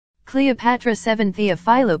Cleopatra 7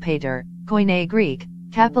 Theophilopater, Koine Greek,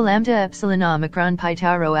 Kappa Lambda Epsilon Omicron Pi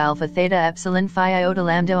Tau Rho Alpha Theta Epsilon Phi Iota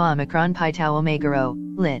Lambda Omicron Pi Tau Omega Rho,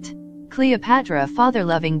 lit. Cleopatra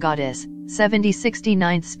Father-Loving Goddess,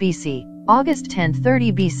 70-69 BC, August 10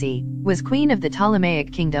 30 BC, was queen of the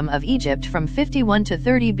Ptolemaic Kingdom of Egypt from 51 to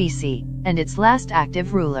 30 BC, and its last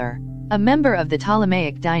active ruler. A member of the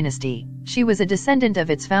Ptolemaic dynasty, she was a descendant of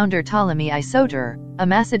its founder Ptolemy Isoter, a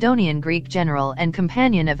Macedonian Greek general and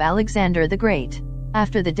companion of Alexander the Great.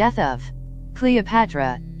 After the death of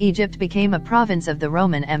Cleopatra, Egypt became a province of the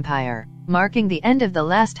Roman Empire, marking the end of the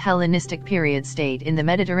last Hellenistic period state in the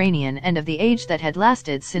Mediterranean and of the age that had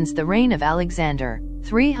lasted since the reign of Alexander,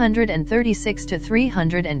 336 to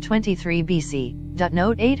 323 BC.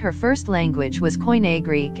 Note 8 Her first language was Koine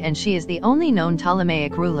Greek and she is the only known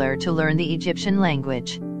Ptolemaic ruler to learn the Egyptian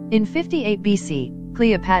language. In 58 BC,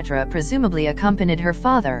 Cleopatra presumably accompanied her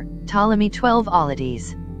father, Ptolemy XII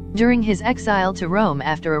Auletes. During his exile to Rome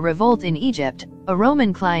after a revolt in Egypt, a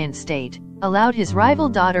Roman client state allowed his rival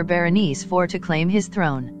daughter Berenice IV to claim his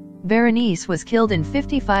throne. Berenice was killed in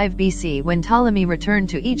 55 BC when Ptolemy returned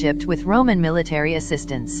to Egypt with Roman military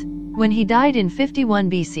assistance. When he died in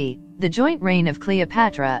 51 BC, the joint reign of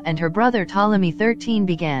Cleopatra and her brother Ptolemy XIII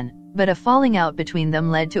began, but a falling out between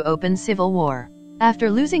them led to open civil war.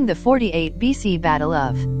 After losing the 48 BC Battle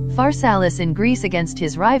of Pharsalus in Greece against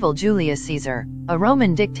his rival Julius Caesar, a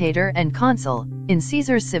Roman dictator and consul, in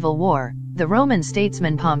Caesar's civil war, the Roman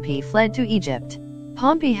statesman Pompey fled to Egypt.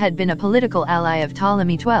 Pompey had been a political ally of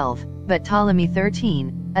Ptolemy XII, but Ptolemy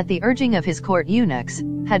XIII, at the urging of his court eunuchs,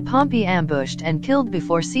 had Pompey ambushed and killed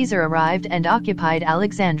before Caesar arrived and occupied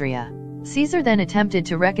Alexandria. Caesar then attempted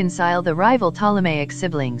to reconcile the rival Ptolemaic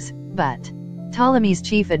siblings, but Ptolemy's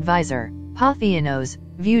chief advisor, Pothianos,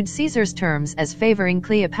 viewed Caesar's terms as favoring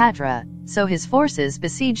Cleopatra, so his forces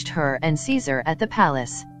besieged her and Caesar at the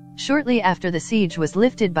palace. Shortly after the siege was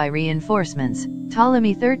lifted by reinforcements,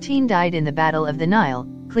 Ptolemy XIII died in the Battle of the Nile.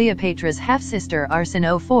 Cleopatra's half-sister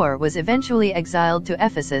Arsinoe IV was eventually exiled to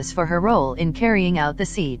Ephesus for her role in carrying out the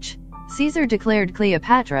siege. Caesar declared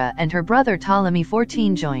Cleopatra and her brother Ptolemy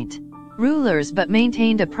XIV joint rulers but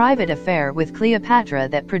maintained a private affair with Cleopatra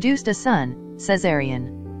that produced a son,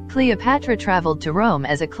 Caesarion. Cleopatra traveled to Rome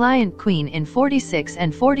as a client queen in 46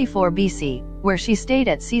 and 44 BC, where she stayed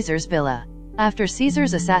at Caesar's villa. After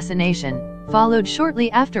Caesar's assassination, followed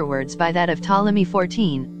shortly afterwards by that of Ptolemy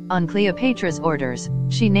XIV, on Cleopatra's orders,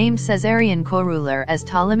 she named Caesarion co-ruler as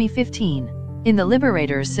Ptolemy XV. In the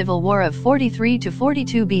Liberators' Civil War of 43 to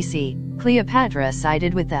 42 BC, Cleopatra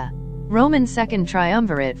sided with the Roman Second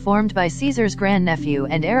Triumvirate formed by Caesar's grandnephew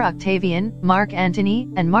and heir Octavian, Mark Antony,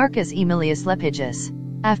 and Marcus Aemilius Lepidus.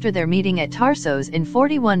 After their meeting at Tarsos in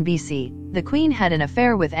 41 BC, the queen had an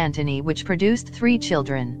affair with Antony which produced 3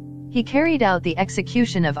 children. He carried out the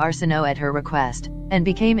execution of Arsinoe at her request, and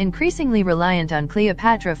became increasingly reliant on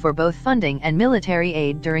Cleopatra for both funding and military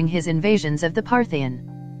aid during his invasions of the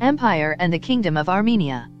Parthian Empire and the Kingdom of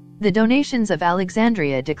Armenia. The donations of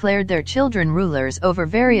Alexandria declared their children rulers over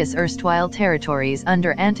various erstwhile territories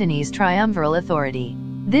under Antony's triumviral authority.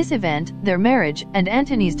 This event, their marriage, and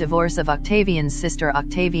Antony's divorce of Octavian's sister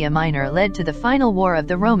Octavia Minor led to the final war of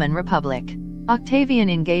the Roman Republic. Octavian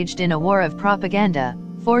engaged in a war of propaganda,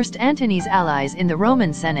 forced Antony's allies in the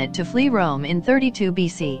Roman Senate to flee Rome in 32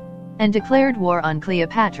 BC, and declared war on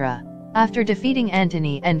Cleopatra. After defeating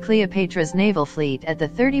Antony and Cleopatra's naval fleet at the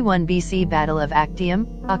 31 BC Battle of Actium,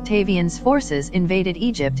 Octavian's forces invaded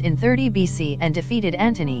Egypt in 30 BC and defeated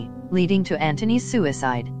Antony, leading to Antony's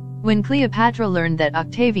suicide. When Cleopatra learned that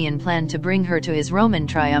Octavian planned to bring her to his Roman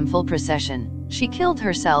triumphal procession, she killed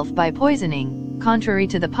herself by poisoning, contrary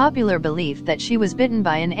to the popular belief that she was bitten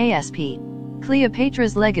by an asp.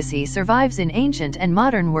 Cleopatra's legacy survives in ancient and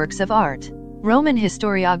modern works of art. Roman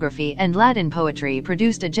historiography and Latin poetry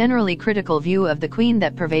produced a generally critical view of the queen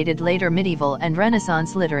that pervaded later medieval and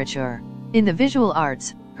Renaissance literature. In the visual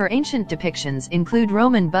arts, her ancient depictions include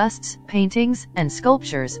Roman busts, paintings, and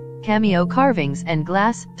sculptures, cameo carvings and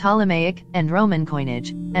glass, Ptolemaic, and Roman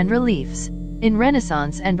coinage, and reliefs. In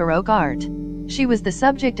Renaissance and Baroque art, she was the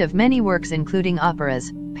subject of many works including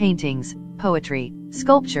operas, paintings, poetry,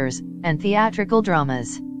 sculptures, and theatrical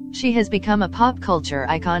dramas. She has become a pop culture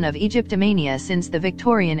icon of Egyptomania since the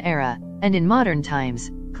Victorian era, and in modern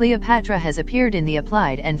times, Cleopatra has appeared in the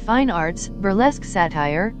applied and fine arts, burlesque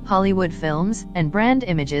satire, Hollywood films, and brand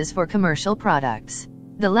images for commercial products.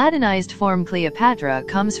 The Latinized form Cleopatra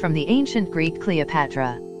comes from the ancient Greek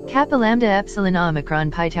Cleopatra, Kappa Lambda Epsilon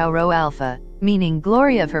Omicron Pi Tau Rho Alpha, meaning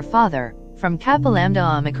glory of her father, from Kappa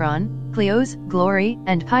Lambda Omicron, Cleos, glory,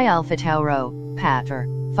 and Pi Alpha Tau Rho, pater,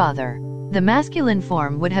 father. The masculine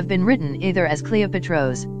form would have been written either as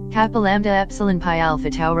Cleopatros, Kappa Lambda Epsilon Pi Alpha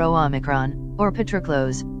Tau Rho Omicron, or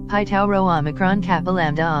Patroclus, Pi Tau Rho Omicron Kappa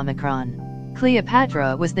Lambda Omicron.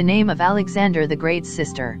 Cleopatra was the name of Alexander the Great's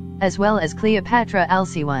sister, as well as Cleopatra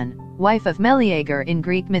Alcyone, wife of Meleager in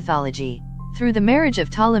Greek mythology. Through the marriage of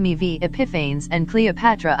Ptolemy V Epiphanes and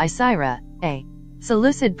Cleopatra Isira, a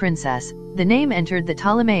Seleucid princess, the name entered the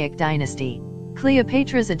Ptolemaic dynasty.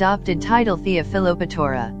 Cleopatra's adopted title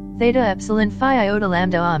Theophilopatora, Theta Epsilon Phi Iota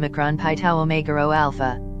Lambda Omicron Pi Tau Omega Rho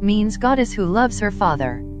Alpha, means goddess who loves her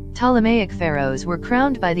father. Ptolemaic pharaohs were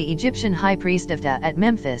crowned by the Egyptian high priest of Ptah at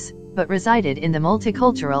Memphis, but resided in the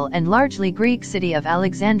multicultural and largely Greek city of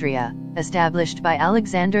Alexandria, established by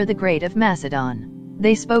Alexander the Great of Macedon.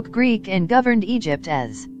 They spoke Greek and governed Egypt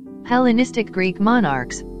as Hellenistic Greek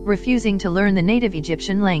monarchs, refusing to learn the native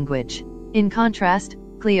Egyptian language. In contrast,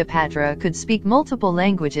 Cleopatra could speak multiple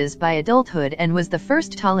languages by adulthood and was the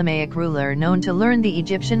first Ptolemaic ruler known to learn the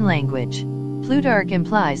Egyptian language. Plutarch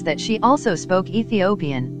implies that she also spoke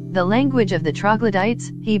Ethiopian, the language of the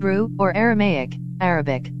troglodytes, Hebrew, or Aramaic,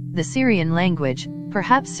 Arabic, the Syrian language,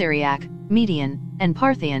 perhaps Syriac, Median, and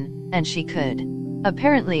Parthian, and she could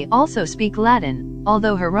apparently also speak Latin,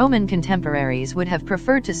 although her Roman contemporaries would have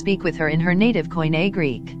preferred to speak with her in her native Koine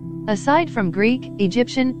Greek. Aside from Greek,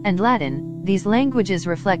 Egyptian, and Latin, these languages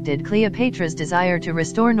reflected Cleopatra's desire to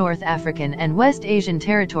restore North African and West Asian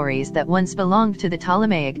territories that once belonged to the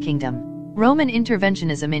Ptolemaic kingdom. Roman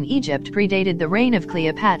interventionism in Egypt predated the reign of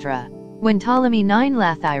Cleopatra. When Ptolemy IX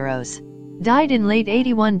Lathyrus died in late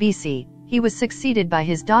 81 BC, he was succeeded by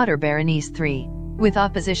his daughter Berenice III. With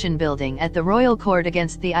opposition building at the royal court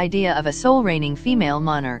against the idea of a sole reigning female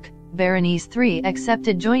monarch, Berenice III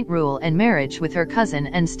accepted joint rule and marriage with her cousin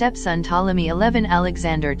and stepson Ptolemy XI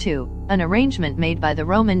Alexander II, an arrangement made by the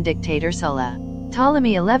Roman dictator Sulla.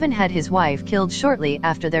 Ptolemy XI had his wife killed shortly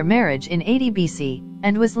after their marriage in 80 BC,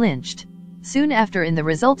 and was lynched soon after in the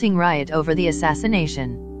resulting riot over the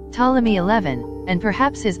assassination. Ptolemy XI, and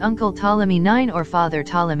perhaps his uncle Ptolemy IX or father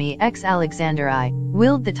Ptolemy X Alexander I,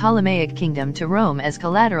 willed the Ptolemaic kingdom to Rome as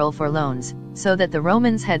collateral for loans, so that the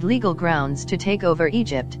Romans had legal grounds to take over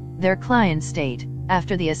Egypt, their client state,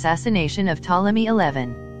 after the assassination of Ptolemy XI.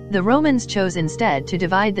 The Romans chose instead to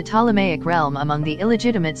divide the Ptolemaic realm among the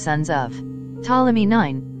illegitimate sons of Ptolemy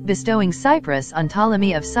IX, bestowing Cyprus on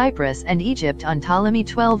Ptolemy of Cyprus and Egypt on Ptolemy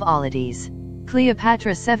XII Auletes.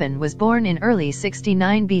 Cleopatra VII was born in early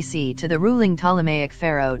 69 BC to the ruling Ptolemaic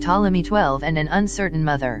pharaoh Ptolemy XII and an uncertain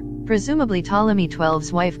mother, presumably Ptolemy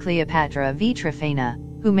XII's wife Cleopatra V Tryphena,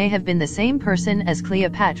 who may have been the same person as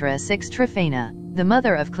Cleopatra VI Tryphena, the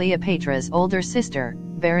mother of Cleopatra's older sister,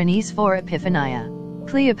 Berenice IV Epiphania.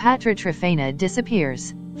 Cleopatra Tryphena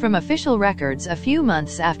disappears from official records a few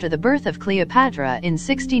months after the birth of Cleopatra in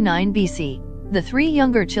 69 BC. The three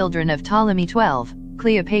younger children of Ptolemy XII,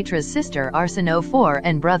 Cleopatra's sister Arsinoe IV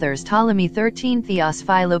and brothers Ptolemy XIII Theos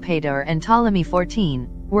Philopator and Ptolemy XIV,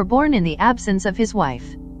 were born in the absence of his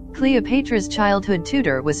wife. Cleopatra's childhood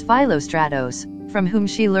tutor was Philostratos, from whom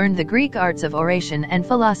she learned the Greek arts of oration and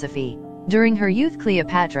philosophy. During her youth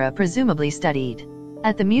Cleopatra presumably studied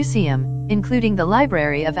at the Museum, including the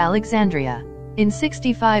Library of Alexandria. In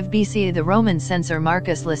 65 BC the Roman censor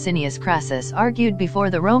Marcus Licinius Crassus argued before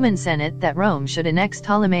the Roman Senate that Rome should annex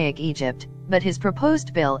Ptolemaic Egypt, but his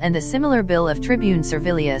proposed bill and the similar bill of Tribune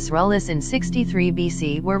Servilius Rullus in 63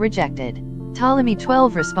 BC were rejected. Ptolemy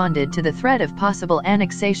XII responded to the threat of possible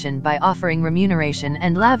annexation by offering remuneration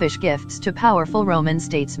and lavish gifts to powerful Roman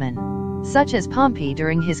statesmen, such as Pompey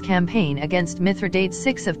during his campaign against Mithridates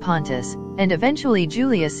VI of Pontus, and eventually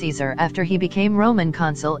Julius Caesar after he became Roman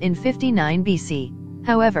consul in 59 BC.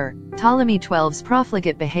 However, Ptolemy XII's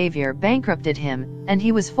profligate behavior bankrupted him, and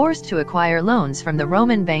he was forced to acquire loans from the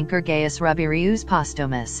Roman banker Gaius Rabirius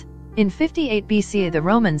Postumus. In 58 BC the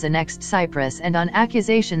Romans annexed Cyprus and on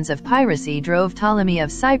accusations of piracy drove Ptolemy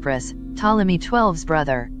of Cyprus, Ptolemy XII's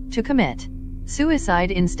brother, to commit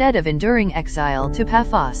suicide instead of enduring exile to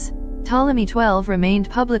Paphos. Ptolemy XII remained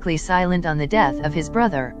publicly silent on the death of his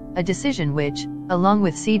brother, a decision which, along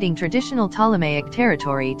with ceding traditional Ptolemaic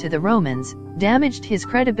territory to the Romans, damaged his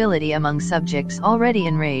credibility among subjects already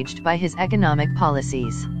enraged by his economic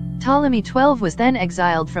policies. Ptolemy XII was then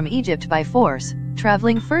exiled from Egypt by force,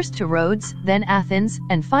 traveling first to Rhodes, then Athens,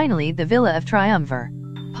 and finally the Villa of Triumvir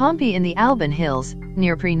Pompey in the Alban Hills,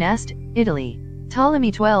 near Praeneste, Italy.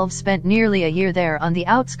 Ptolemy XII spent nearly a year there on the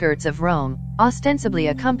outskirts of Rome, ostensibly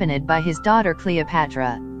accompanied by his daughter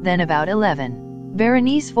Cleopatra, then about 11.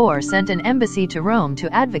 Berenice IV sent an embassy to Rome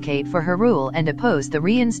to advocate for her rule and oppose the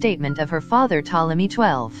reinstatement of her father Ptolemy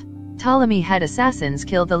XII. Ptolemy had assassins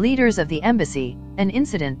kill the leaders of the embassy, an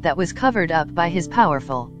incident that was covered up by his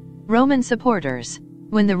powerful Roman supporters.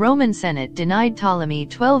 When the Roman Senate denied Ptolemy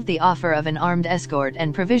XII the offer of an armed escort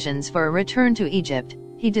and provisions for a return to Egypt,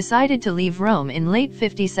 he decided to leave Rome in late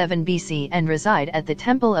 57 BC and reside at the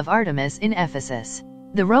Temple of Artemis in Ephesus.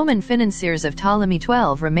 The Roman financiers of Ptolemy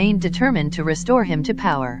XII remained determined to restore him to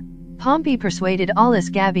power. Pompey persuaded Aulus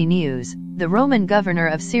Gabinius, the Roman governor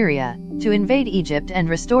of Syria, to invade Egypt and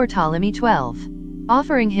restore Ptolemy XII,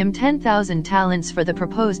 offering him 10,000 talents for the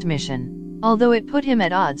proposed mission. Although it put him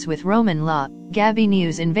at odds with Roman law,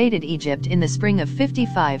 Gabinius invaded Egypt in the spring of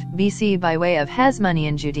 55 BC by way of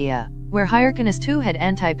Hasmonean Judea, where Hyrcanus II had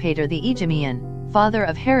Antipater the Aegimean, father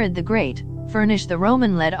of Herod the Great, furnished the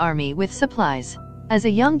Roman-led army with supplies. As a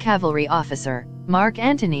young cavalry officer, Mark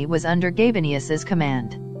Antony was under Gabinius's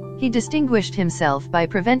command. He distinguished himself by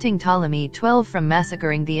preventing Ptolemy XII from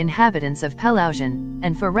massacring the inhabitants of Pelusium,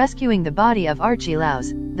 and for rescuing the body of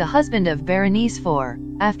Archelaus, the husband of Berenice IV,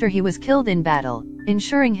 after he was killed in battle,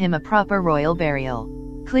 ensuring him a proper royal burial.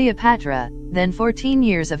 Cleopatra, then 14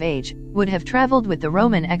 years of age, would have traveled with the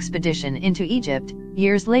Roman expedition into Egypt.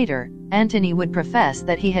 Years later, Antony would profess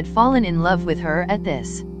that he had fallen in love with her at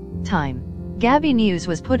this time. Gabinius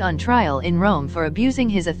was put on trial in Rome for abusing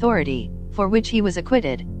his authority, for which he was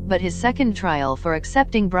acquitted, but his second trial for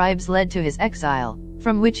accepting bribes led to his exile,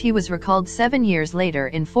 from which he was recalled 7 years later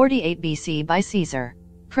in 48 BC by Caesar.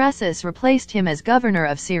 Crassus replaced him as governor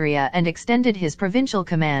of Syria and extended his provincial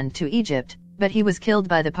command to Egypt, but he was killed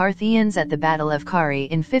by the Parthians at the Battle of Carrhae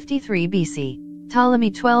in 53 BC. Ptolemy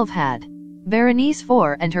XII had Berenice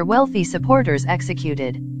IV and her wealthy supporters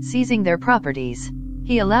executed, seizing their properties.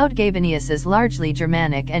 He allowed Gabinius's largely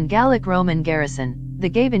Germanic and Gallic Roman garrison, the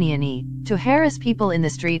Gabiniani, to harass people in the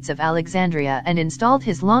streets of Alexandria and installed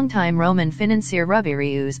his longtime Roman financier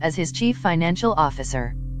Rubrius as his chief financial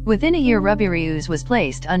officer. Within a year, Rubrius was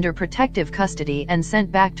placed under protective custody and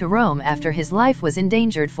sent back to Rome after his life was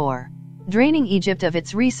endangered for draining Egypt of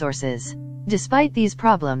its resources. Despite these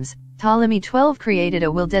problems, Ptolemy XII created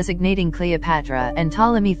a will designating Cleopatra and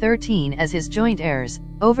Ptolemy XIII as his joint heirs,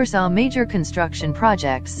 oversaw major construction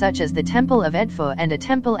projects such as the Temple of Edfu and a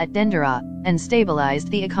temple at Dendera, and stabilized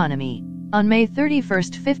the economy. On May 31,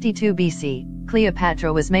 52 BC,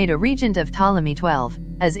 Cleopatra was made a regent of Ptolemy XII,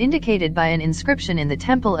 as indicated by an inscription in the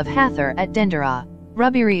Temple of Hathor at Dendera.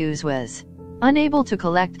 Rubrius was unable to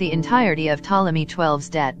collect the entirety of Ptolemy XII's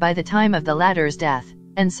debt by the time of the latter's death,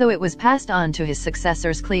 and so it was passed on to his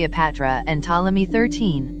successors Cleopatra and Ptolemy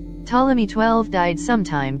XIII. Ptolemy XII died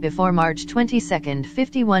sometime before March 22,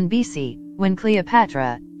 51 BC, when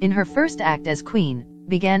Cleopatra, in her first act as queen,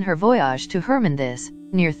 began her voyage to Hermonthis,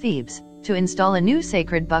 near Thebes, to install a new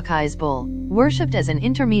sacred Bacchus bull, worshipped as an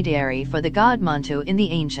intermediary for the god Montu in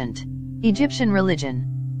the ancient Egyptian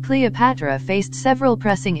religion. Cleopatra faced several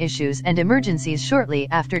pressing issues and emergencies shortly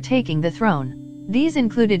after taking the throne. These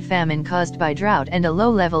included famine caused by drought and a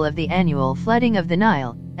low level of the annual flooding of the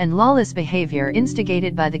Nile, and lawless behavior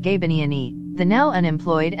instigated by the Gabiniani, the now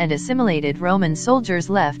unemployed and assimilated Roman soldiers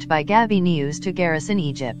left by Gabinius to garrison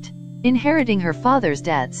Egypt. Inheriting her father's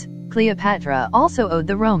debts, Cleopatra also owed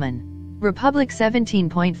the Roman Republic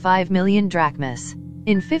 17.5 million drachmas.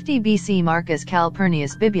 In 50 BC, Marcus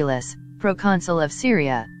Calpurnius Bibulus, proconsul of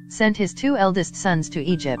Syria, sent his 2 eldest sons to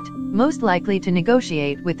Egypt, most likely to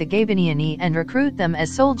negotiate with the Gabiniani and recruit them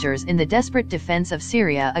as soldiers in the desperate defense of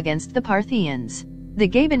Syria against the Parthians. The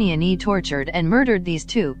Gabiniani tortured and murdered these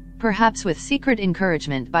 2, perhaps with secret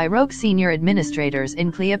encouragement by rogue senior administrators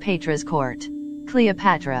in Cleopatra's court.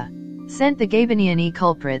 Cleopatra sent the Gabiniani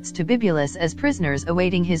culprits to Bibulus as prisoners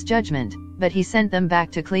awaiting his judgment, but he sent them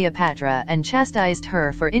back to Cleopatra and chastised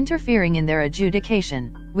her for interfering in their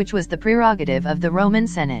adjudication, which was the prerogative of the Roman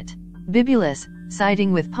Senate. Bibulus,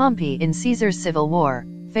 siding with Pompey in Caesar's civil war,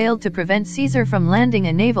 failed to prevent Caesar from landing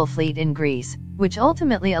a naval fleet in Greece, which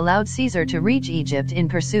ultimately allowed Caesar to reach Egypt in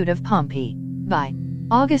pursuit of Pompey. By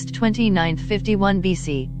August 29, 51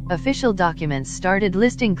 BC, official documents started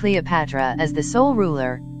listing Cleopatra as the sole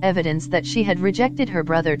ruler, evidence that she had rejected her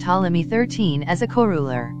brother Ptolemy XIII as a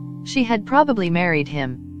co-ruler. She had probably married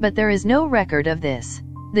him, but there is no record of this.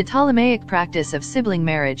 The Ptolemaic practice of sibling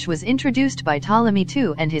marriage was introduced by Ptolemy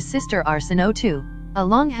II and his sister Arsinoe II. A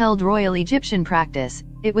long-held royal Egyptian practice,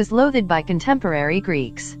 it was loathed by contemporary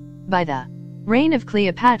Greeks. By the reign of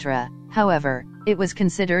Cleopatra, however, it was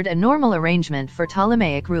considered a normal arrangement for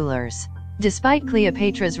Ptolemaic rulers. Despite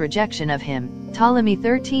Cleopatra's rejection of him, Ptolemy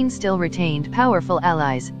XIII still retained powerful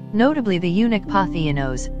allies, notably the eunuch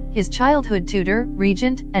Pothianos, his childhood tutor,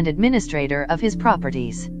 regent, and administrator of his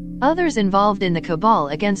properties. Others involved in the cabal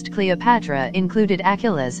against Cleopatra included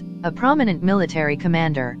Achilles, a prominent military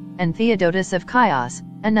commander, and Theodotus of Chios,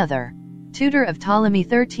 another tutor of Ptolemy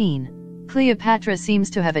XIII. Cleopatra seems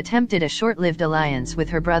to have attempted a short-lived alliance with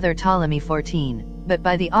her brother Ptolemy XIV, but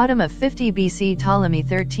by the autumn of 50 BC Ptolemy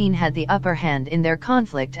XIII had the upper hand in their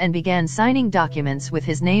conflict and began signing documents with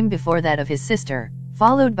his name before that of his sister,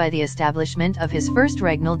 followed by the establishment of his first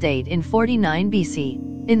regnal date in 49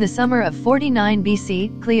 BC. In the summer of 49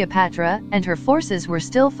 BC, Cleopatra and her forces were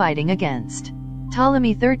still fighting against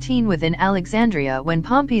Ptolemy XIII within Alexandria when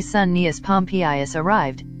Pompey's son Gnaeus Pompeius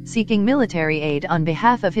arrived, seeking military aid on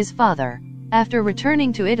behalf of his father. After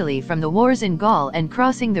returning to Italy from the wars in Gaul and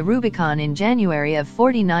crossing the Rubicon in January of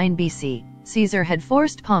 49 BC, Caesar had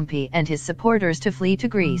forced Pompey and his supporters to flee to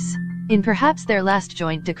Greece. In perhaps their last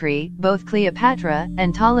joint decree, both Cleopatra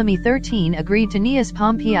and Ptolemy XIII agreed to Gnaeus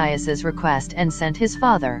Pompeius's request and sent his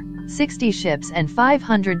father 60 ships and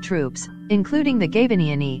 500 troops, including the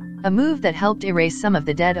Gabiniani, a move that helped erase some of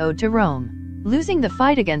the debt owed to Rome. Losing the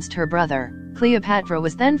fight against her brother, Cleopatra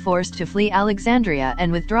was then forced to flee Alexandria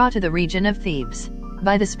and withdraw to the region of Thebes.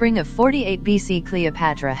 By the spring of 48 BC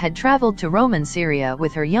Cleopatra had traveled to Roman Syria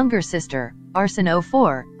with her younger sister, Arsinoe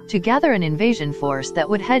IV, to gather an invasion force that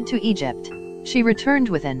would head to Egypt. She returned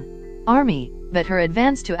with an army, but her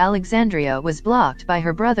advance to Alexandria was blocked by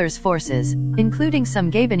her brother's forces, including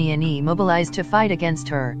some Gabiniani mobilized to fight against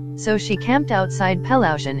her, so she camped outside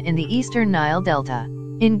Pelusium in the eastern Nile Delta.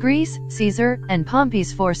 In Greece, Caesar and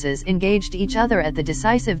Pompey's forces engaged each other at the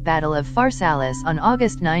decisive Battle of Pharsalus on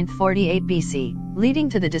August 9, 48 BC, leading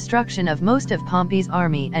to the destruction of most of Pompey's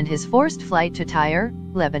army and his forced flight to Tyre,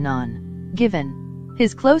 Lebanon. Given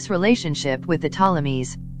his close relationship with the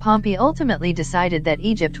Ptolemies, Pompey ultimately decided that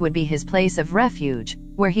Egypt would be his place of refuge,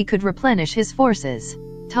 where he could replenish his forces.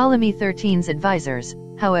 Ptolemy XIII's advisors,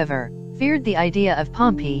 however, feared the idea of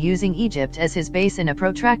Pompey using Egypt as his base in a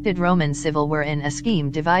protracted Roman civil war. In a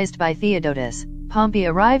scheme devised by Theodotus, Pompey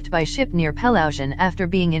arrived by ship near Pelusium after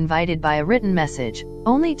being invited by a written message,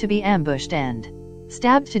 only to be ambushed and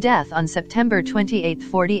stabbed to death on September 28,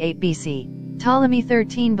 48 BC. Ptolemy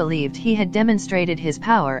XIII believed he had demonstrated his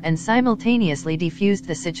power and simultaneously defused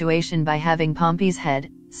the situation by having Pompey's head,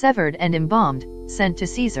 severed and embalmed, sent to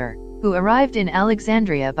Caesar, who arrived in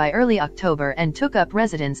Alexandria by early October and took up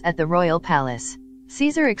residence at the royal palace.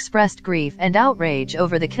 Caesar expressed grief and outrage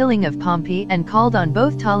over the killing of Pompey and called on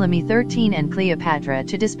both Ptolemy XIII and Cleopatra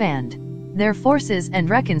to disband their forces and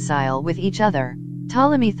reconcile with each other.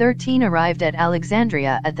 Ptolemy XIII arrived at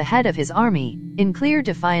Alexandria at the head of his army, in clear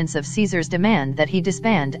defiance of Caesar's demand that he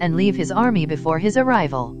disband and leave his army before his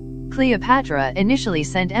arrival. Cleopatra initially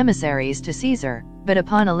sent emissaries to Caesar, but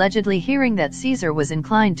upon allegedly hearing that Caesar was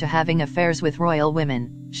inclined to having affairs with royal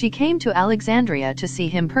women, she came to Alexandria to see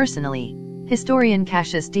him personally. Historian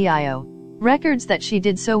Cassius Dio records that she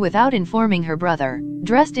did so without informing her brother,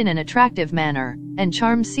 dressed in an attractive manner, and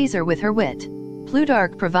charmed Caesar with her wit.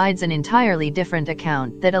 Plutarch provides an entirely different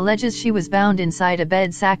account that alleges she was bound inside a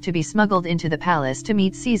bed sack to be smuggled into the palace to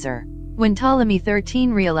meet Caesar. When Ptolemy XIII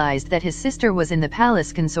realized that his sister was in the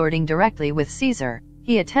palace consorting directly with Caesar,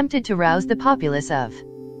 he attempted to rouse the populace of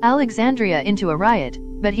Alexandria into a riot,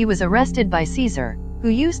 but he was arrested by Caesar, who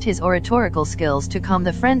used his oratorical skills to calm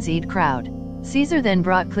the frenzied crowd. Caesar then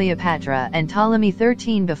brought Cleopatra and Ptolemy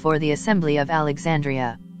XIII before the assembly of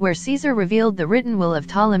Alexandria, where Caesar revealed the written will of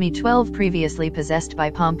Ptolemy XII previously possessed by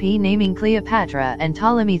Pompey, naming Cleopatra and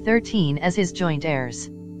Ptolemy XIII as his joint heirs.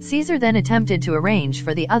 Caesar then attempted to arrange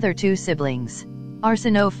for the other two siblings,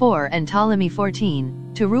 Arsinoe IV and Ptolemy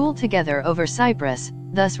XIV, to rule together over Cyprus,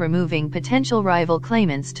 thus removing potential rival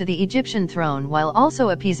claimants to the Egyptian throne while also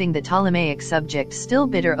appeasing the Ptolemaic subjects still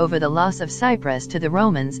bitter over the loss of Cyprus to the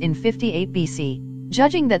Romans in 58 BC.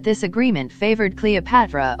 Judging that this agreement favored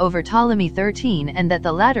Cleopatra over Ptolemy XIII and that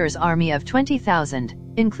the latter's army of 20,000,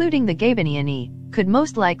 including the Gabiniani, could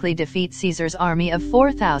most likely defeat Caesar's army of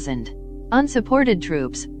 4,000 unsupported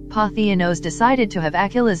troops, Pothianos decided to have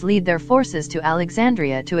Achilles lead their forces to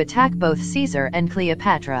Alexandria to attack both Caesar and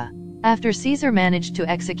Cleopatra. After Caesar managed to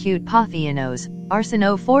execute Pothianos,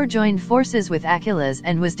 Arsinoe IV joined forces with Achilles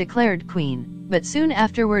and was declared queen, but soon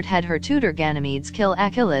afterward had her tutor Ganymedes kill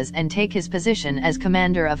Achilles and take his position as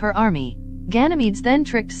commander of her army. Ganymedes then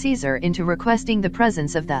tricked Caesar into requesting the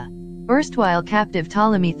presence of the erstwhile captive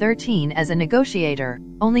Ptolemy XIII as a negotiator,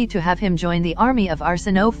 only to have him join the army of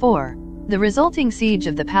Arsinoe IV. The resulting siege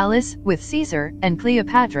of the palace, with Caesar and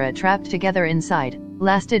Cleopatra trapped together inside,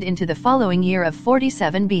 lasted into the following year of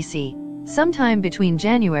 47 BC. Sometime between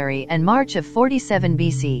January and March of 47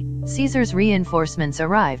 BC, Caesar's reinforcements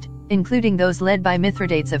arrived, including those led by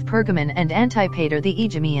Mithridates of Pergamon and Antipater the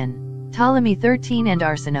Aegimean. Ptolemy XIII and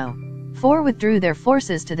Arsinoe IV withdrew their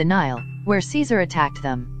forces to the Nile, where Caesar attacked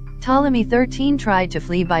them. Ptolemy XIII tried to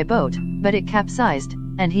flee by boat, but it capsized,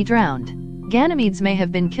 and he drowned. Ganymedes may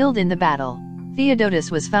have been killed in the battle.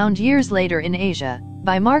 Theodotus was found years later in Asia,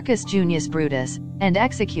 by Marcus Junius Brutus, and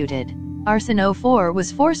executed. Arsinoe IV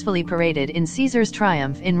was forcefully paraded in Caesar's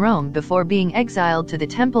triumph in Rome before being exiled to the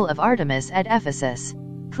Temple of Artemis at Ephesus.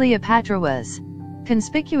 Cleopatra was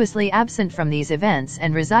conspicuously absent from these events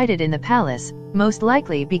and resided in the palace, most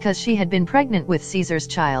likely because she had been pregnant with Caesar's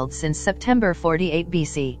child since September 48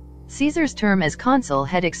 BC. Caesar's term as consul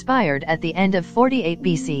had expired at the end of 48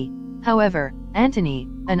 BC. However, Antony,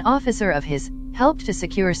 an officer of his, helped to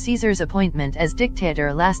secure Caesar's appointment as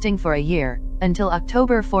dictator lasting for a year, until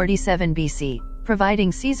October 47 BC,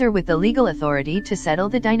 providing Caesar with the legal authority to settle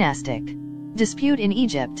the dynastic dispute in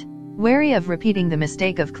Egypt. Wary of repeating the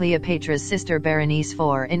mistake of Cleopatra's sister Berenice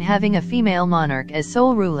IV in having a female monarch as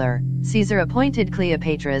sole ruler, Caesar appointed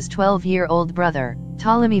Cleopatra's 12-year-old brother,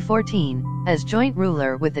 Ptolemy XIV, as joint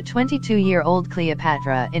ruler with the 22-year-old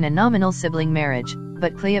Cleopatra in a nominal sibling marriage,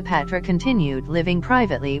 but Cleopatra continued living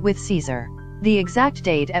privately with Caesar. The exact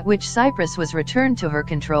date at which Cyprus was returned to her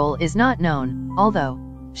control is not known, although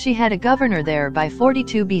she had a governor there by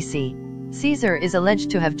 42 BC. Caesar is alleged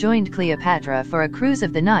to have joined Cleopatra for a cruise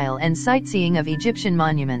of the Nile and sightseeing of Egyptian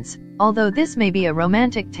monuments, although this may be a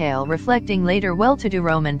romantic tale reflecting later well-to-do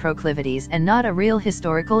Roman proclivities and not a real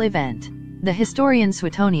historical event. The historian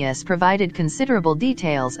Suetonius provided considerable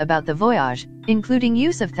details about the voyage, including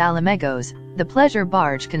use of thalamegos, the pleasure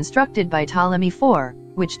barge constructed by Ptolemy IV,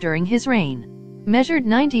 which during his reign measured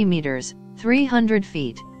 90 meters, 300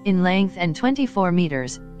 feet, in length and 24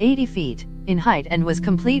 meters, 80 feet, in height and was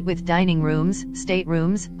complete with dining rooms,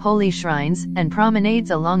 staterooms, holy shrines, and promenades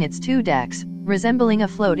along its 2 decks, resembling a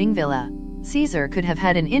floating villa. Caesar could have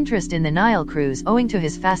had an interest in the Nile cruise owing to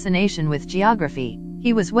his fascination with geography.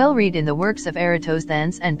 He was well read in the works of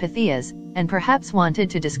Eratosthenes and Pythias, and perhaps wanted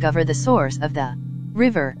to discover the source of the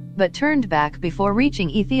river, but turned back before reaching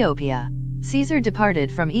Ethiopia. Caesar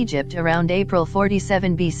departed from Egypt around April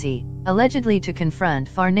 47 BC, allegedly to confront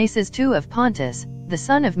Pharnaces II of Pontus, the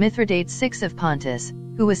son of Mithridates VI of Pontus,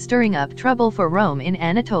 who was stirring up trouble for Rome in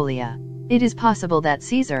Anatolia. It is possible that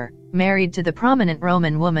Caesar, married to the prominent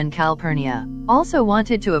Roman woman Calpurnia, also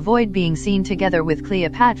wanted to avoid being seen together with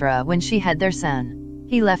Cleopatra when she had their son.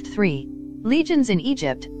 He left 3 legions in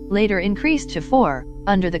Egypt, later increased to 4,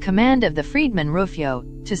 under the command of the freedman Rufio,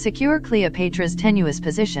 to secure Cleopatra's tenuous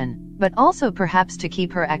position, but also perhaps to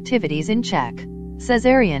keep her activities in check.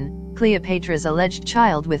 Caesarion, Cleopatra's alleged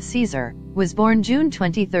child with Caesar, was born June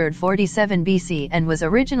 23, 47 BC and was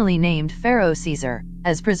originally named Pharaoh Caesar,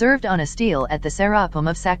 as preserved on a stele at the Serapeum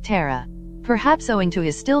of Sactera. Perhaps owing to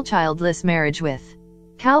his still childless marriage with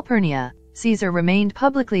Calpurnia, Caesar remained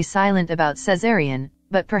publicly silent about Caesarion,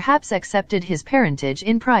 but perhaps accepted his parentage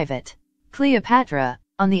in private. Cleopatra,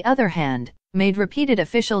 on the other hand, made repeated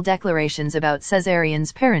official declarations about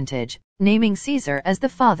Caesarion's parentage, naming Caesar as the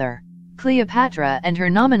father. Cleopatra and her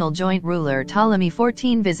nominal joint ruler Ptolemy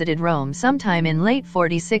XIV visited Rome sometime in late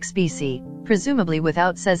 46 BC, presumably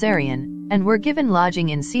without Caesarion, and were given lodging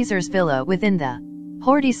in Caesar's villa within the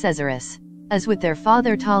Horti Caesaris. As with their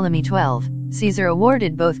father Ptolemy XII, Caesar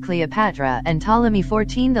awarded both Cleopatra and Ptolemy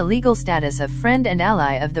XIV the legal status of friend and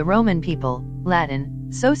ally of the Roman people, Latin,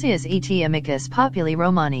 socius et amicus populi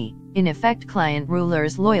Romani, in effect client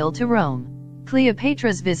rulers loyal to Rome.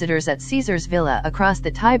 Cleopatra's visitors at Caesar's villa across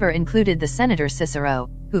the Tiber included the senator Cicero,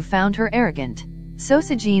 who found her arrogant.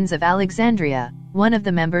 Sosigenes of Alexandria, one of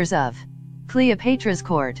the members of Cleopatra's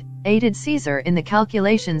court, aided Caesar in the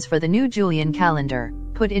calculations for the new Julian calendar,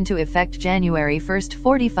 put into effect January 1,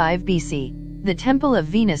 45 BC. The Temple of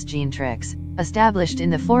Venus Gentrix, established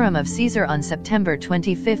in the Forum of Caesar on September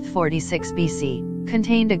 25, 46 BC,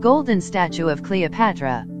 contained a golden statue of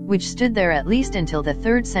Cleopatra, which stood there at least until the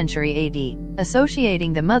 3rd century AD,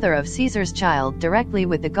 associating the mother of Caesar's child directly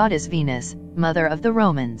with the goddess Venus, mother of the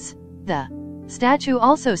Romans. The statue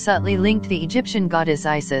also subtly linked the Egyptian goddess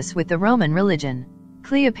Isis with the Roman religion.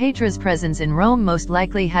 Cleopatra's presence in Rome most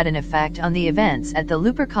likely had an effect on the events at the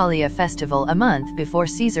Lupercalia festival a month before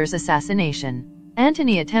Caesar's assassination.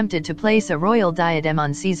 Antony attempted to place a royal diadem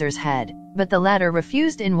on Caesar's head, but the latter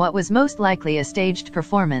refused in what was most likely a staged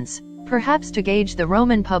performance, perhaps to gauge the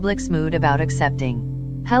Roman public's mood about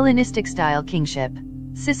accepting Hellenistic-style kingship.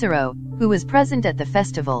 Cicero, who was present at the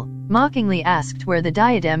festival, mockingly asked where the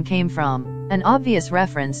diadem came from, an obvious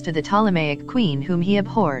reference to the Ptolemaic queen whom he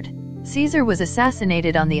abhorred. Caesar was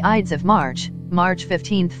assassinated on the Ides of March, March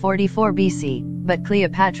 15, 44 BC, but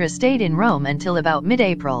Cleopatra stayed in Rome until about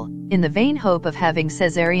mid-April, in the vain hope of having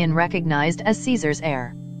Caesarion recognized as Caesar's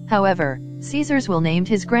heir. However, Caesar's will named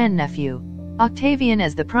his grandnephew Octavian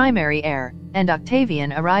as the primary heir, and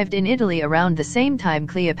Octavian arrived in Italy around the same time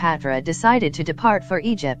Cleopatra decided to depart for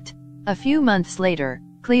Egypt. A few months later,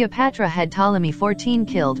 Cleopatra had Ptolemy XIV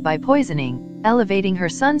killed by poisoning, elevating her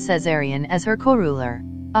son Caesarion as her co-ruler.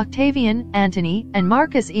 Octavian, Antony, and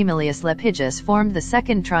Marcus Aemilius Lepidus formed the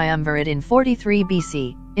Second Triumvirate in 43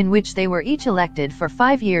 BC, in which they were each elected for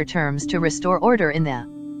 5-year terms to restore order in the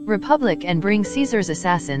Republic and bring Caesar's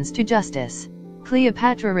assassins to justice.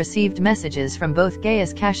 Cleopatra received messages from both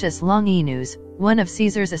Gaius Cassius Longinus, one of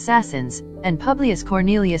Caesar's assassins, and Publius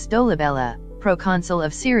Cornelius Dolabella, proconsul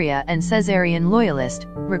of Syria and Caesarian loyalist,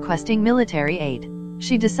 requesting military aid.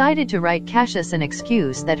 She decided to write Cassius an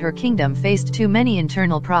excuse that her kingdom faced too many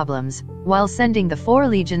internal problems, while sending the 4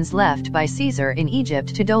 legions left by Caesar in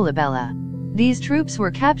Egypt to Dolabella. These troops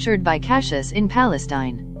were captured by Cassius in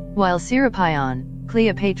Palestine, while Serapion,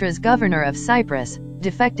 Cleopatra's governor of Cyprus,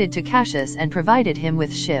 defected to Cassius and provided him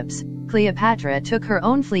with ships. Cleopatra took her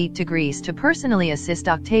own fleet to Greece to personally assist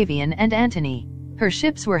Octavian and Antony. Her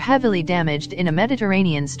ships were heavily damaged in a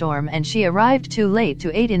Mediterranean storm and she arrived too late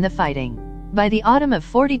to aid in the fighting. By the autumn of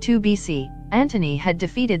 42 BC, Antony had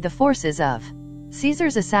defeated the forces of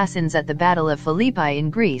Caesar's assassins at the Battle of Philippi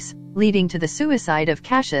in Greece, leading to the suicide of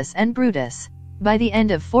Cassius and Brutus. By the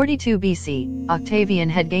end of 42 BC, Octavian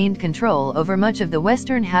had gained control over much of the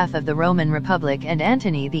western half of the Roman Republic and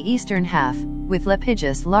Antony the eastern half, with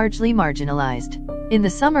Lepidus largely marginalized. In the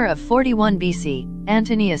summer of 41 BC,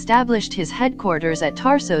 Antony established his headquarters at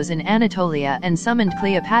Tarsos in Anatolia and summoned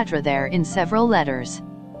Cleopatra there in several letters,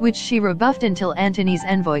 which she rebuffed until Antony's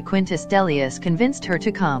envoy Quintus Dellius convinced her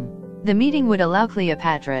to come. The meeting would allow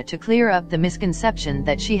Cleopatra to clear up the misconception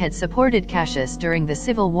that she had supported Cassius during the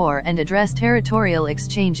civil war and address territorial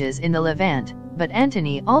exchanges in the Levant, but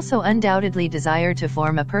Antony also undoubtedly desired to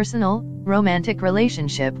form a personal, romantic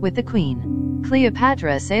relationship with the queen.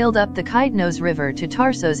 Cleopatra sailed up the Kydnos River to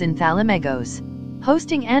Tarsos in Thalamegos,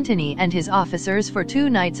 hosting Antony and his officers for 2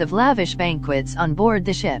 nights of lavish banquets on board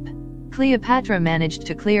the ship. Cleopatra managed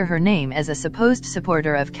to clear her name as a supposed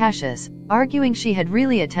supporter of Cassius, arguing she had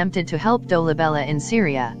really attempted to help Dolabella in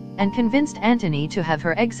Syria, and convinced Antony to have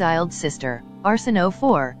her exiled sister, Arsinoe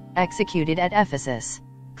IV, executed at Ephesus.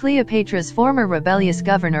 Cleopatra's former rebellious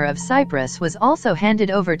governor of Cyprus was also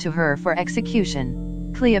handed over to her for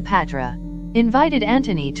execution. Cleopatra invited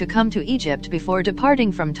Antony to come to Egypt before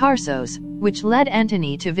departing from Tarsos, which led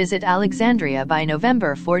Antony to visit Alexandria by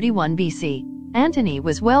November 41 BC. Antony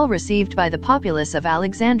was well received by the populace of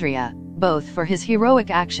Alexandria, both for his heroic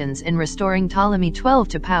actions in restoring Ptolemy XII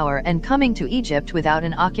to power and coming to Egypt without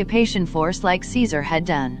an occupation force like Caesar had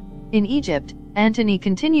done. In Egypt, Antony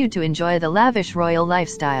continued to enjoy the lavish royal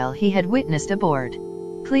lifestyle he had witnessed aboard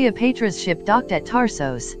Cleopatra's ship docked at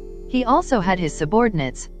Tarsos. He also had his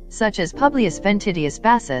subordinates, such as Publius Ventidius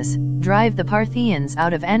Bassus, drive the Parthians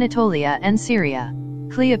out of Anatolia and Syria.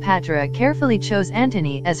 Cleopatra carefully chose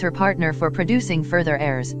Antony as her partner for producing further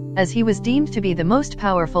heirs, as he was deemed to be the most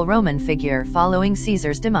powerful Roman figure following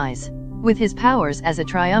Caesar's demise. With his powers as a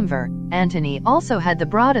triumvir, Antony also had the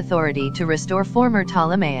broad authority to restore former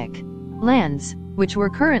Ptolemaic lands, which were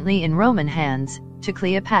currently in Roman hands, to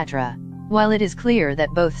Cleopatra. While it is clear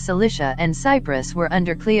that both Cilicia and Cyprus were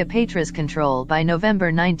under Cleopatra's control by November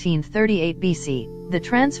 1938 BC, the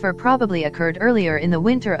transfer probably occurred earlier in the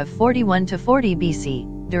winter of 41 to 40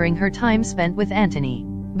 BC, during her time spent with Antony.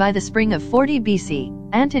 By the spring of 40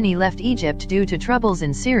 BC, Antony left Egypt due to troubles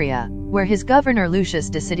in Syria, where his governor Lucius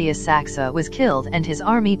Decidius Saxa was killed and his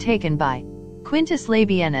army taken by Quintus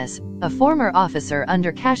Labienus, a former officer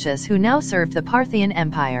under Cassius who now served the Parthian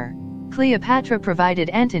Empire. Cleopatra provided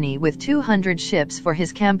Antony with 200 ships for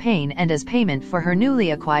his campaign and as payment for her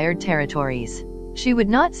newly acquired territories. She would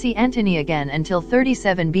not see Antony again until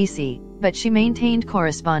 37 BC, but she maintained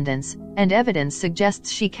correspondence, and evidence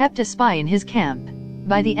suggests she kept a spy in his camp.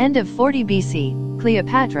 By the end of 40 BC,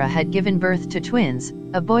 Cleopatra had given birth to twins,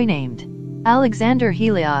 a boy named Alexander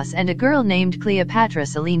Helios and a girl named Cleopatra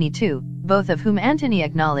Selene II, both of whom Antony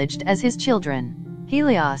acknowledged as his children.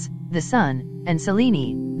 Helios, the sun, and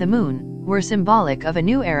Selene, the moon, were symbolic of a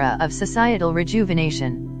new era of societal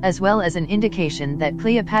rejuvenation, as well as an indication that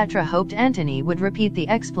Cleopatra hoped Antony would repeat the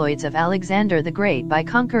exploits of Alexander the Great by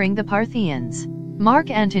conquering the Parthians. Mark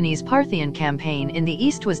Antony's Parthian campaign in the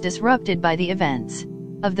east was disrupted by the events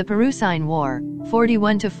of the Perusine War,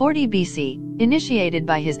 41 to 40 BC, initiated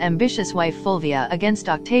by his ambitious wife Fulvia against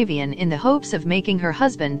Octavian in the hopes of making her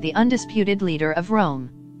husband the undisputed leader of Rome.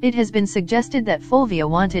 It has been suggested that Fulvia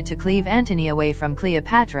wanted to cleave Antony away from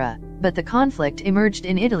Cleopatra, but the conflict emerged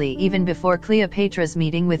in Italy even before Cleopatra's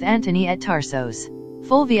meeting with Antony at Tarsos.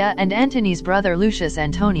 Fulvia and Antony's brother Lucius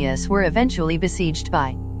Antonius were eventually besieged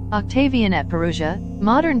by Octavian at Perugia,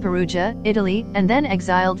 modern Perugia, Italy, and then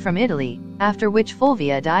exiled from Italy, after which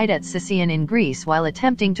Fulvia died at Sicyon in Greece while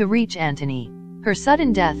attempting to reach Antony. Her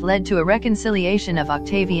sudden death led to a reconciliation of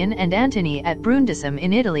Octavian and Antony at Brundisium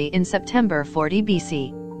in Italy in September 40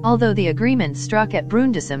 BC. Although the agreement struck at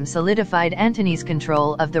Brundisium solidified Antony's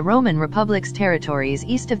control of the Roman Republic's territories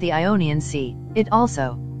east of the Ionian Sea, it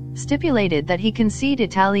also stipulated that he concede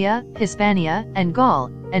Italia, Hispania, and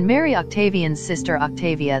Gaul, and marry Octavian's sister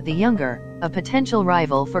Octavia the Younger, a potential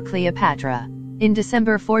rival for Cleopatra. In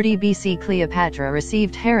December 40 BC, Cleopatra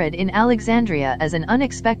received Herod in Alexandria as an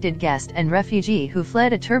unexpected guest and refugee who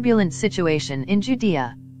fled a turbulent situation in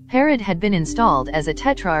Judea. Herod had been installed as a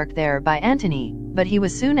tetrarch there by Antony, but he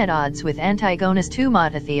was soon at odds with Antigonus II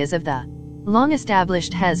Mattathias of the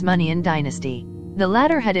long-established Hasmonean dynasty. The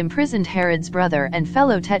latter had imprisoned Herod's brother and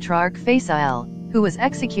fellow tetrarch Phasael, who was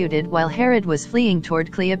executed while Herod was fleeing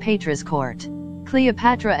toward Cleopatra's court.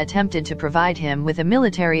 Cleopatra attempted to provide him with a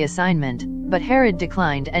military assignment, but Herod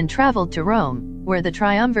declined and traveled to Rome, where the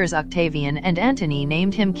triumvirs Octavian and Antony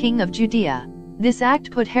named him king of Judea. This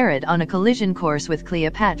act put Herod on a collision course with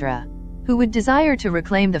Cleopatra, who would desire to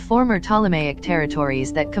reclaim the former Ptolemaic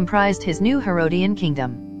territories that comprised his new Herodian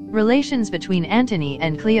kingdom. Relations between Antony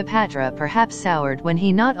and Cleopatra perhaps soured when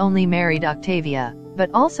he not only married Octavia, but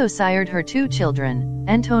also sired her two children,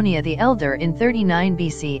 Antonia the Elder in 39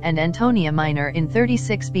 BC and Antonia Minor in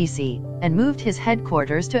 36 BC, and moved his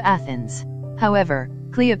headquarters to Athens. However,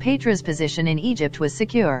 Cleopatra's position in Egypt was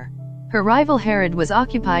secure. Her rival Herod was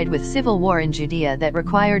occupied with civil war in Judea that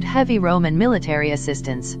required heavy Roman military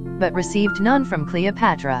assistance, but received none from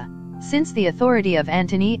Cleopatra. Since the authority of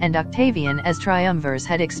Antony and Octavian as triumvirs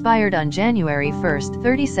had expired on January 1,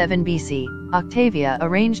 37 BC, Octavia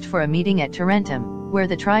arranged for a meeting at Tarentum, where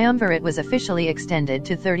the triumvirate was officially extended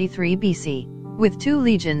to 33 BC, with 2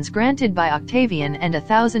 legions granted by Octavian and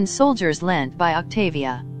 1,000 soldiers lent by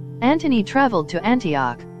Octavia. Antony traveled to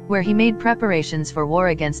Antioch, where he made preparations for war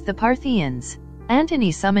against the Parthians.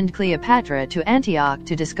 Antony summoned Cleopatra to Antioch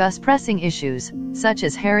to discuss pressing issues, such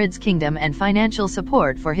as Herod's kingdom and financial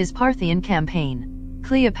support for his Parthian campaign.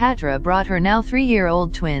 Cleopatra brought her now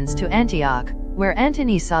 3-year-old twins to Antioch, where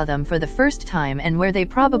Antony saw them for the first time and where they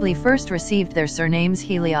probably first received their surnames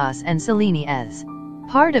Helios and Selene as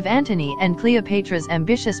part of Antony and Cleopatra's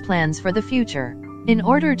ambitious plans for the future. In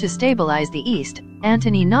order to stabilize the East,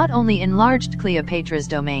 Antony not only enlarged Cleopatra's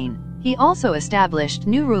domain, he also established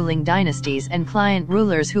new ruling dynasties and client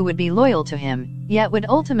rulers who would be loyal to him, yet would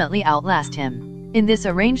ultimately outlast him. In this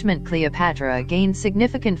arrangement, Cleopatra gained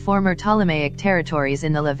significant former Ptolemaic territories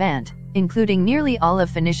in the Levant, including nearly all of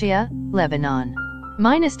Phoenicia, Lebanon,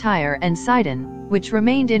 minus Tyre and Sidon, which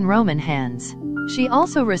remained in Roman hands. She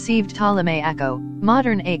also received Ptolemy-Aco,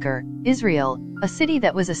 modern Acre, Israel, a city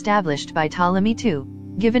that was established by Ptolemy II.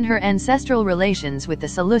 Given her ancestral relations with the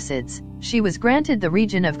Seleucids, she was granted the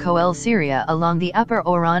region of Coel Syria along the upper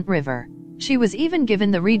Oront River. She was even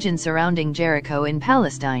given the region surrounding Jericho in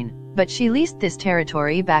Palestine, but she leased this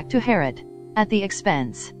territory back to Herod, at the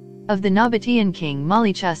expense of the Nabatean king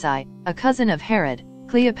Malichusai, a cousin of Herod.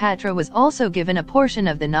 Cleopatra was also given a portion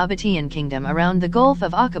of the Nabatean kingdom around the Gulf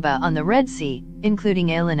of Aqaba on the Red Sea, including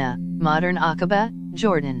Aelina, modern Aqaba,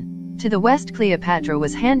 Jordan. To the west, Cleopatra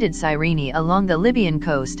was handed Cyrene along the Libyan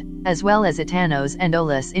coast, as well as Etanos and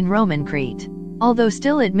Aulis in Roman Crete. Although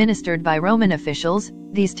still administered by Roman officials,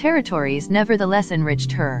 these territories nevertheless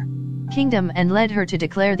enriched her kingdom and led her to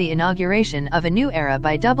declare the inauguration of a new era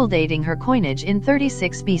by double-dating her coinage in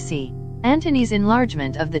 36 BC. Antony's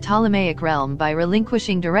enlargement of the Ptolemaic realm by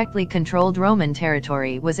relinquishing directly controlled Roman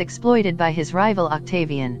territory was exploited by his rival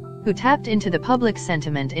Octavian, who tapped into the public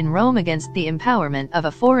sentiment in Rome against the empowerment of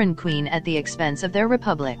a foreign queen at the expense of their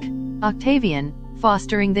republic. Octavian,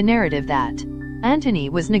 fostering the narrative that Antony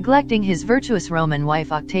was neglecting his virtuous Roman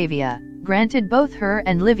wife Octavia, granted both her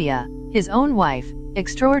and Livia, his own wife,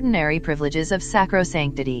 extraordinary privileges of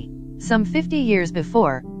sacrosanctity. Some 50 years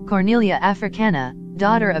before, Cornelia Africana,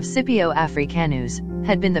 daughter of Scipio Africanus,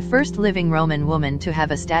 had been the first living Roman woman to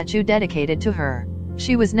have a statue dedicated to her.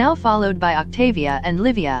 She was now followed by Octavia and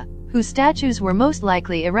Livia, whose statues were most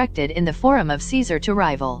likely erected in the Forum of Caesar to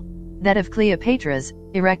rival that of Cleopatra's,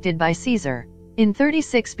 erected by Caesar. In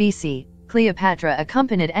 36 BC, Cleopatra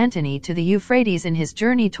accompanied Antony to the Euphrates in his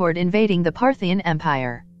journey toward invading the Parthian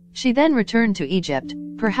Empire. She then returned to Egypt,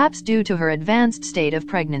 perhaps due to her advanced state of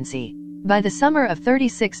pregnancy. By the summer of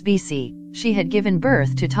 36 BC, she had given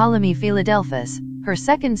birth to Ptolemy Philadelphus, her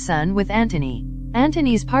second son with Antony.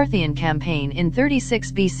 Antony's Parthian campaign in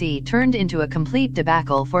 36 BC turned into a complete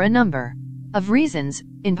debacle for a number of reasons,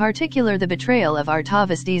 in particular the betrayal of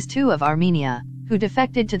Artavasdes II of Armenia, who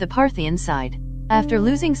defected to the Parthian side. After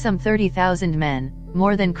losing some 30,000 men,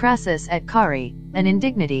 more than Crassus at Cari, an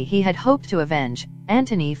indignity he had hoped to avenge,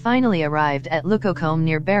 Antony finally arrived at Leucocome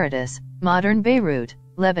near Berytus, modern Beirut,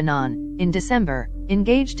 Lebanon, in December,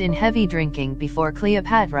 engaged in heavy drinking before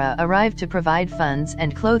Cleopatra arrived to provide funds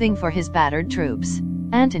and clothing for his battered troops.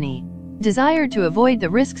 Antony desired to avoid the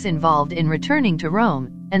risks involved in returning to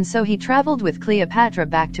Rome, and so he traveled with Cleopatra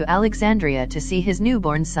back to Alexandria to see his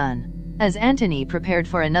newborn son. As Antony prepared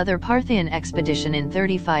for another Parthian expedition in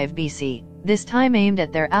 35 BC, this time aimed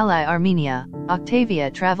at their ally Armenia,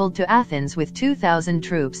 Octavia traveled to Athens with 2,000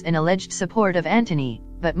 troops in alleged support of Antony,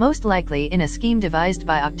 but most likely in a scheme devised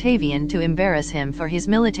by Octavian to embarrass him for his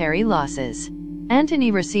military losses.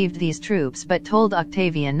 Antony received these troops but told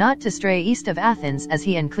Octavian not to stray east of Athens as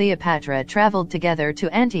he and Cleopatra traveled together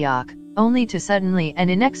to Antioch, only to suddenly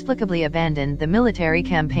and inexplicably abandon the military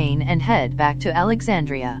campaign and head back to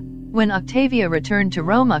Alexandria. When Octavia returned to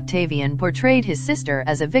Rome, Octavian portrayed his sister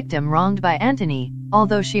as a victim wronged by Antony,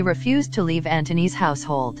 although she refused to leave Antony's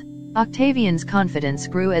household. Octavian's confidence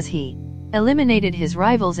grew as he eliminated his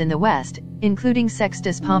rivals in the west, including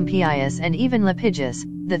Sextus Pompeius and even Lepidus,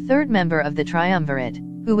 the third member of the triumvirate,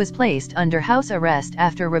 who was placed under house arrest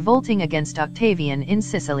after revolting against Octavian in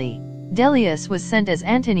Sicily. Dellius was sent as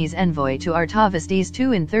Antony's envoy to Artavasdes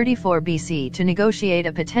II in 34 BC to negotiate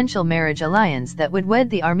a potential marriage alliance that would wed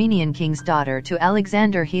the Armenian king's daughter to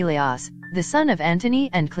Alexander Helios, the son of Antony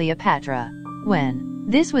and Cleopatra. When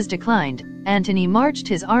this was declined, Antony marched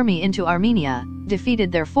his army into Armenia,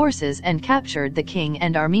 defeated their forces and captured the king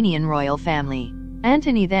and Armenian royal family.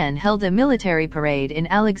 Antony then held a military parade in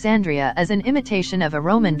Alexandria as an imitation of a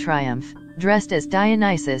Roman triumph, dressed as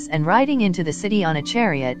Dionysus and riding into the city on a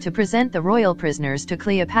chariot to present the royal prisoners to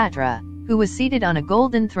Cleopatra, who was seated on a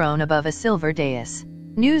golden throne above a silver dais.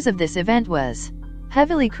 News of this event was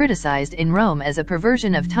heavily criticized in Rome as a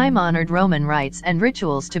perversion of time-honored Roman rites and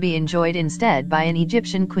rituals to be enjoyed instead by an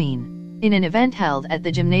Egyptian queen. In an event held at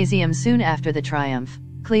the Gymnasium soon after the triumph,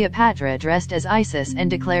 Cleopatra dressed as Isis and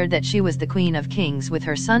declared that she was the Queen of Kings with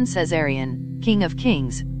her son Caesarion, King of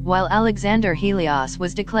Kings, while Alexander Helios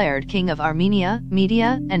was declared King of Armenia,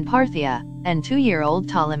 Media, and Parthia, and 2-year-old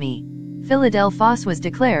Ptolemy Philadelphos was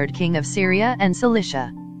declared King of Syria and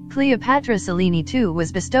Cilicia. Cleopatra Selene II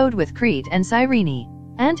was bestowed with Crete and Cyrene.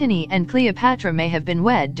 Antony and Cleopatra may have been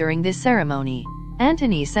wed during this ceremony.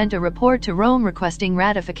 Antony sent a report to Rome requesting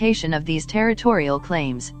ratification of these territorial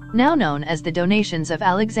claims, now known as the Donations of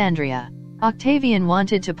Alexandria. Octavian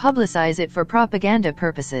wanted to publicize it for propaganda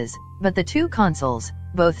purposes, but the two consuls,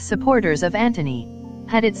 both supporters of Antony,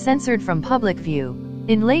 had it censored from public view.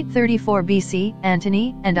 In late 34 BC,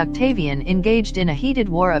 Antony and Octavian engaged in a heated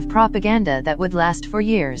war of propaganda that would last for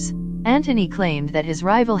years. Antony claimed that his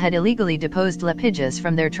rival had illegally deposed Lepidus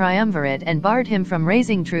from their triumvirate and barred him from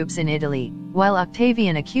raising troops in Italy, while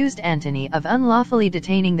Octavian accused Antony of unlawfully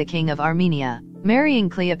detaining the king of Armenia, marrying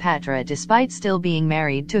Cleopatra despite still being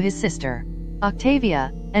married to his sister,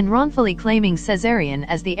 Octavia, and wrongfully claiming Caesarion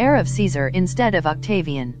as the heir of Caesar instead of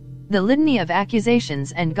Octavian. The litany of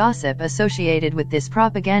accusations and gossip associated with this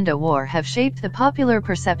propaganda war have shaped the popular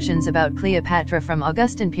perceptions about Cleopatra from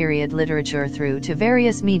Augustan period literature through to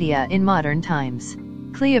various media in modern times.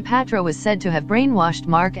 Cleopatra was said to have brainwashed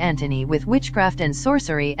Mark Antony with witchcraft and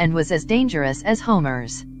sorcery and was as dangerous as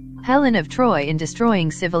Homer's Helen of Troy in destroying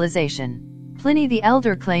civilization. Pliny the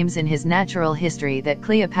Elder claims in his Natural History that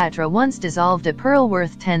Cleopatra once dissolved a pearl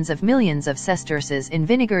worth tens of millions of sesterces in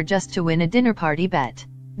vinegar just to win a dinner party bet.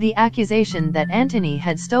 The accusation that Antony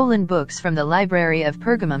had stolen books from the Library of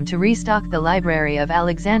Pergamum to restock the Library of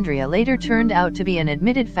Alexandria later turned out to be an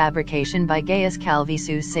admitted fabrication by Gaius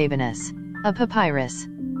Calvisius Sabinus. A papyrus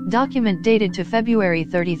document dated to February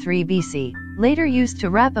 33 BC, later used to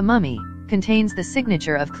wrap a mummy, contains the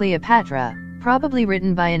signature of Cleopatra, probably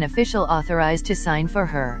written by an official authorized to sign for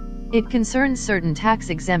her. It concerns certain tax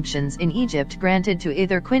exemptions in Egypt granted to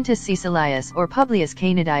either Quintus Caecilius or Publius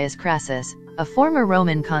Canidius Crassus, a former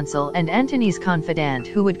Roman consul and Antony's confidant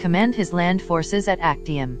who would command his land forces at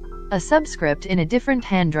Actium. A subscript in a different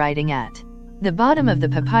handwriting at the bottom of the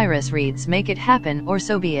papyrus reads, "Make it happen, or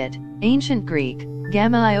so be it." Ancient Greek,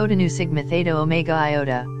 gamma iota nu sigma theta omega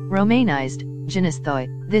iota, Romanized, genistoi.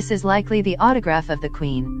 This is likely the autograph of the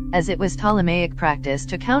queen, as it was Ptolemaic practice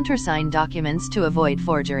to countersign documents to avoid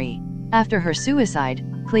forgery. After her suicide,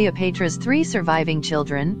 Cleopatra's 3 surviving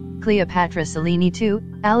children, Cleopatra Selene II,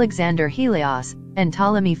 Alexander Helios, and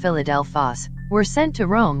Ptolemy Philadelphos, were sent to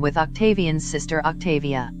Rome with Octavian's sister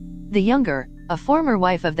Octavia, the younger, a former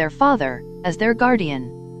wife of their father, as their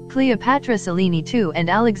guardian. Cleopatra Selene II and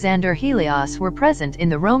Alexander Helios were present in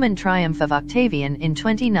the Roman triumph of Octavian in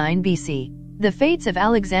 29 BC. The fates of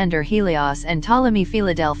Alexander Helios and Ptolemy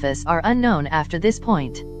Philadelphus are unknown after this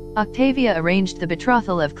point. Octavia arranged the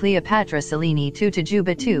betrothal of Cleopatra Selene II to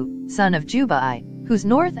Juba II, son of Juba I, whose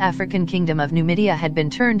North African kingdom of Numidia had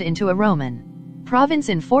been turned into a Roman province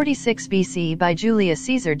in 46 BC by Julius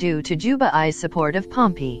Caesar due to Juba I's support of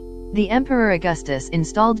Pompey. The Emperor Augustus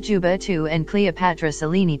installed Juba II and Cleopatra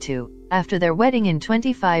Selene II, after their wedding in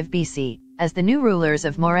 25 BC, as the new rulers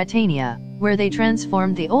of Mauritania, where they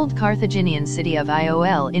transformed the old Carthaginian city of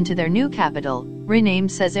Iol into their new capital, renamed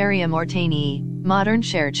Caesarea Mauritanii, modern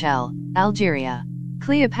Sherchel, Algeria.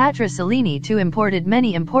 Cleopatra Selene II imported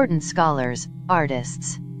many important scholars,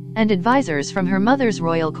 artists, and advisors from her mother's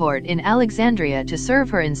royal court in Alexandria to serve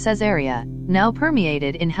her in Caesarea, now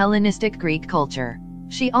permeated in Hellenistic Greek culture.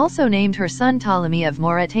 She also named her son Ptolemy of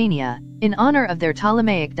Mauritania, in honor of their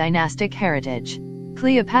Ptolemaic dynastic heritage.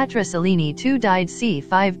 Cleopatra Selene II died c.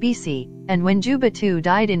 5 BC, and when Juba II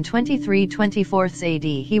died in 2324 AD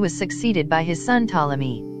he was succeeded by his son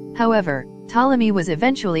Ptolemy. However, Ptolemy was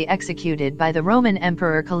eventually executed by the Roman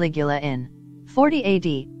Emperor Caligula in 40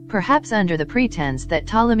 AD, perhaps under the pretense that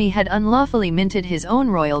Ptolemy had unlawfully minted his own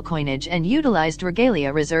royal coinage and utilized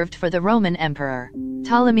regalia reserved for the Roman emperor.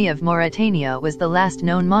 Ptolemy of Mauritania was the last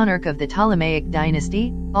known monarch of the Ptolemaic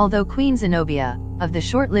dynasty, although Queen Zenobia, of the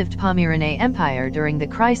short-lived Pommerane Empire during the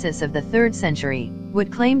crisis of the 3rd century,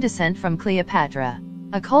 would claim descent from Cleopatra.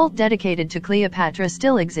 A cult dedicated to Cleopatra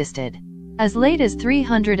still existed as late as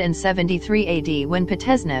 373 AD when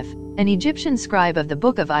Ptesnef, an Egyptian scribe of the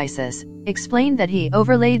Book of Isis, explained that he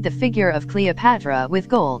overlaid the figure of Cleopatra with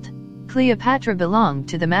gold. Cleopatra belonged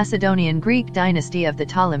to the Macedonian Greek dynasty of the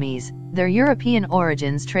Ptolemies, their European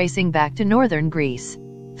origins tracing back to northern Greece.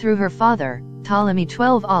 Through her father, Ptolemy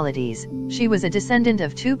XII Auletes, she was a descendant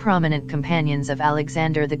of two prominent companions of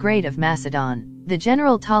Alexander the Great of Macedon, the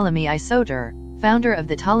general Ptolemy Isoter, founder of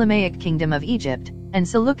the Ptolemaic Kingdom of Egypt, and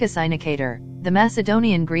Seleucus I Nicator, the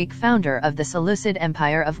Macedonian Greek founder of the Seleucid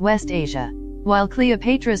Empire of West Asia. While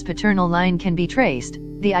Cleopatra's paternal line can be traced,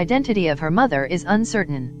 the identity of her mother is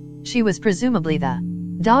uncertain. She was presumably the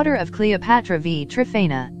daughter of Cleopatra v.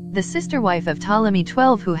 Tryphena, the sister-wife of Ptolemy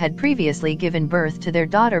XII who had previously given birth to their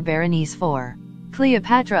daughter Berenice IV.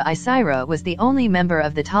 Cleopatra Isira was the only member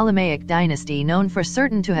of the Ptolemaic dynasty known for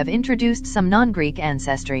certain to have introduced some non-Greek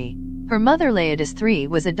ancestry. Her mother Laodice III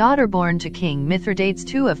was a daughter born to King Mithridates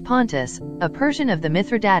II of Pontus, a Persian of the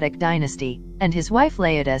Mithridatic dynasty, and his wife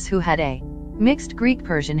Laodice who had a mixed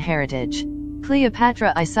Greek-Persian heritage.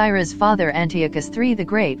 Cleopatra Isira's father Antiochus III the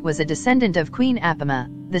Great was a descendant of Queen Apama,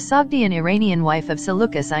 the Sogdian Iranian wife of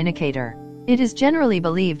Seleucus I Nicator. It is generally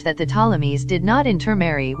believed that the Ptolemies did not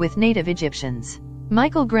intermarry with native Egyptians.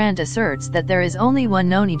 Michael Grant asserts that there is only one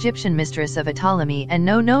known Egyptian mistress of a Ptolemy and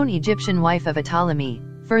no known Egyptian wife of a Ptolemy,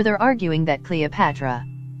 further arguing that Cleopatra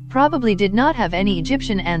probably did not have any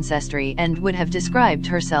Egyptian ancestry and would have described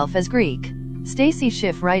herself as Greek. Stacy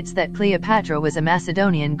Schiff writes that Cleopatra was a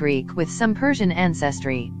Macedonian Greek with some Persian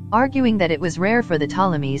ancestry, arguing that it was rare for the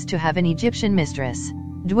Ptolemies to have an Egyptian mistress.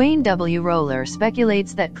 Dwayne W. Roller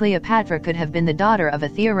speculates that Cleopatra could have been the daughter of a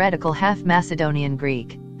theoretical half-Macedonian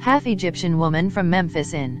Greek, half-Egyptian woman from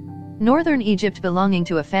Memphis in northern Egypt belonging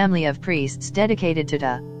to a family of priests dedicated to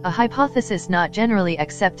Ta, a hypothesis not generally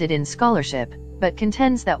accepted in scholarship, but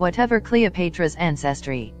contends that whatever Cleopatra's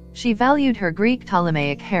ancestry, she valued her Greek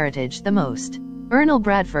Ptolemaic heritage the most. Ernest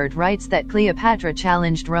Bradford writes that Cleopatra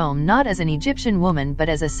challenged Rome not as an Egyptian woman but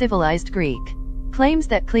as a civilized Greek. Claims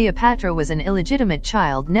that Cleopatra was an illegitimate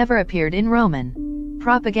child never appeared in Roman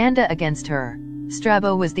propaganda against her.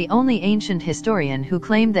 Strabo was the only ancient historian who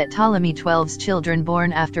claimed that Ptolemy XII's children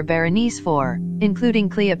born after Berenice IV, including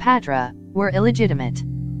Cleopatra, were illegitimate.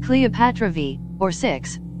 Cleopatra v. or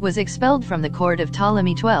 6, was expelled from the court of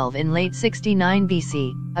Ptolemy XII in late 69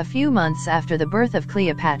 BC, a few months after the birth of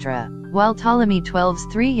Cleopatra, while Ptolemy XII's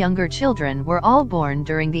three younger children were all born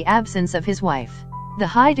during the absence of his wife. The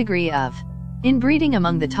high degree of inbreeding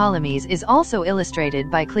among the Ptolemies is also illustrated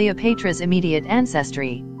by Cleopatra's immediate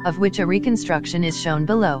ancestry, of which a reconstruction is shown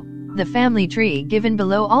below. The family tree given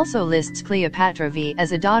below also lists Cleopatra V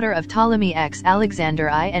as a daughter of Ptolemy X Alexander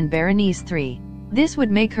I and Berenice III. This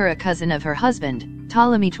would make her a cousin of her husband,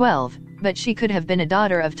 Ptolemy XII, but she could have been a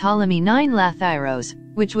daughter of Ptolemy IX Lathyros,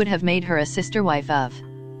 which would have made her a sister-wife of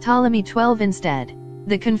Ptolemy XII instead.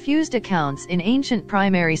 The confused accounts in ancient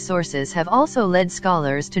primary sources have also led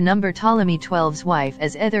scholars to number Ptolemy XII's wife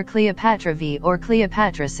as either Cleopatra V or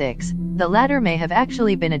Cleopatra VI. The latter may have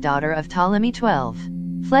actually been a daughter of Ptolemy XII.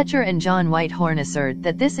 Fletcher and John Whitehorn assert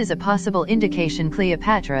that this is a possible indication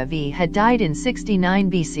Cleopatra V had died in 69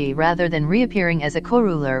 BC rather than reappearing as a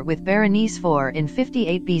co-ruler with Berenice IV in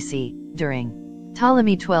 58 BC, during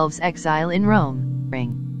Ptolemy XII's exile in Rome.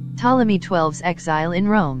 Ptolemy XII's exile in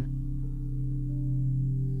Rome.